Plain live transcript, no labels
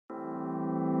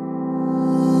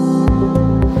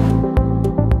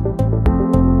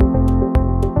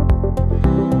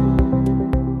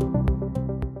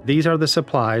These are the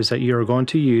supplies that you are going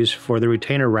to use for the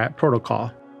retainer wrap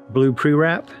protocol: blue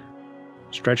pre-wrap,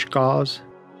 stretch gauze,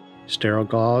 sterile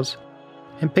gauze,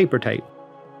 and paper tape.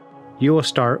 You will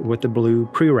start with the blue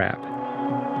pre-wrap.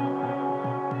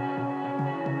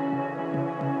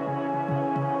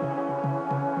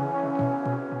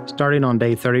 Starting on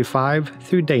day 35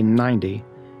 through day 90,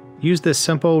 use this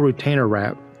simple retainer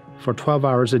wrap for 12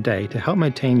 hours a day to help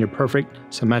maintain your perfect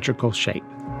symmetrical shape.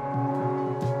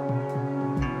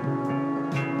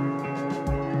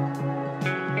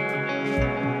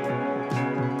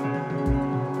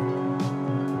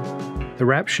 The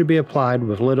wrap should be applied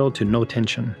with little to no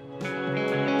tension.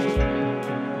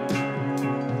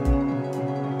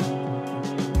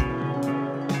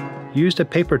 Use the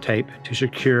paper tape to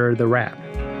secure the wrap.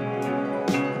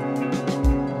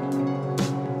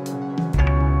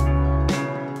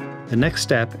 The next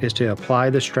step is to apply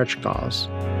the stretch gauze.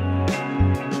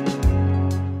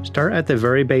 Start at the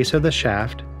very base of the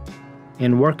shaft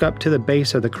and work up to the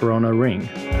base of the corona ring.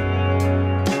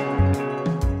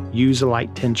 Use a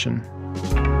light tension.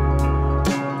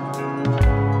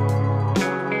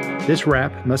 This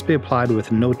wrap must be applied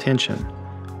with no tension,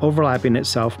 overlapping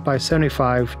itself by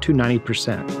 75 to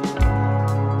 90%.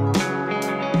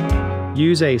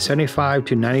 Use a 75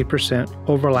 to 90%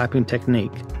 overlapping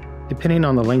technique, depending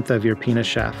on the length of your penis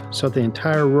shaft, so the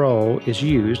entire roll is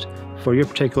used for your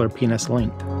particular penis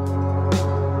length.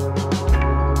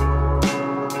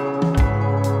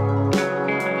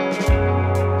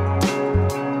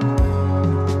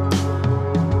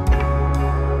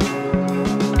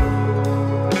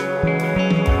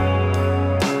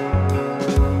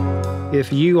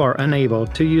 If you are unable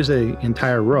to use the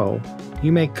entire roll,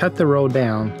 you may cut the roll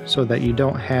down so that you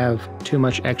don't have too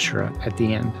much extra at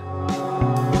the end.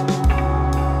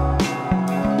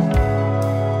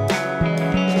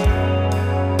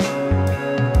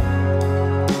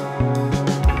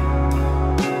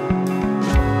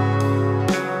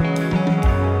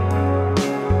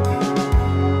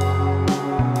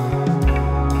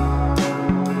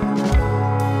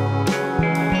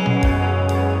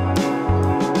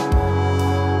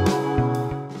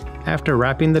 After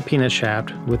wrapping the penis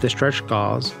shaft with the stretch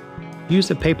gauze, use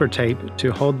the paper tape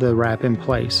to hold the wrap in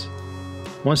place.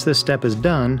 Once this step is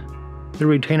done, the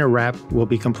retainer wrap will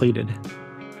be completed.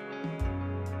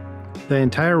 The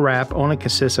entire wrap only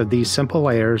consists of these simple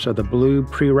layers of the blue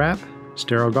pre-wrap,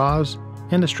 sterile gauze,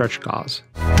 and the stretch gauze.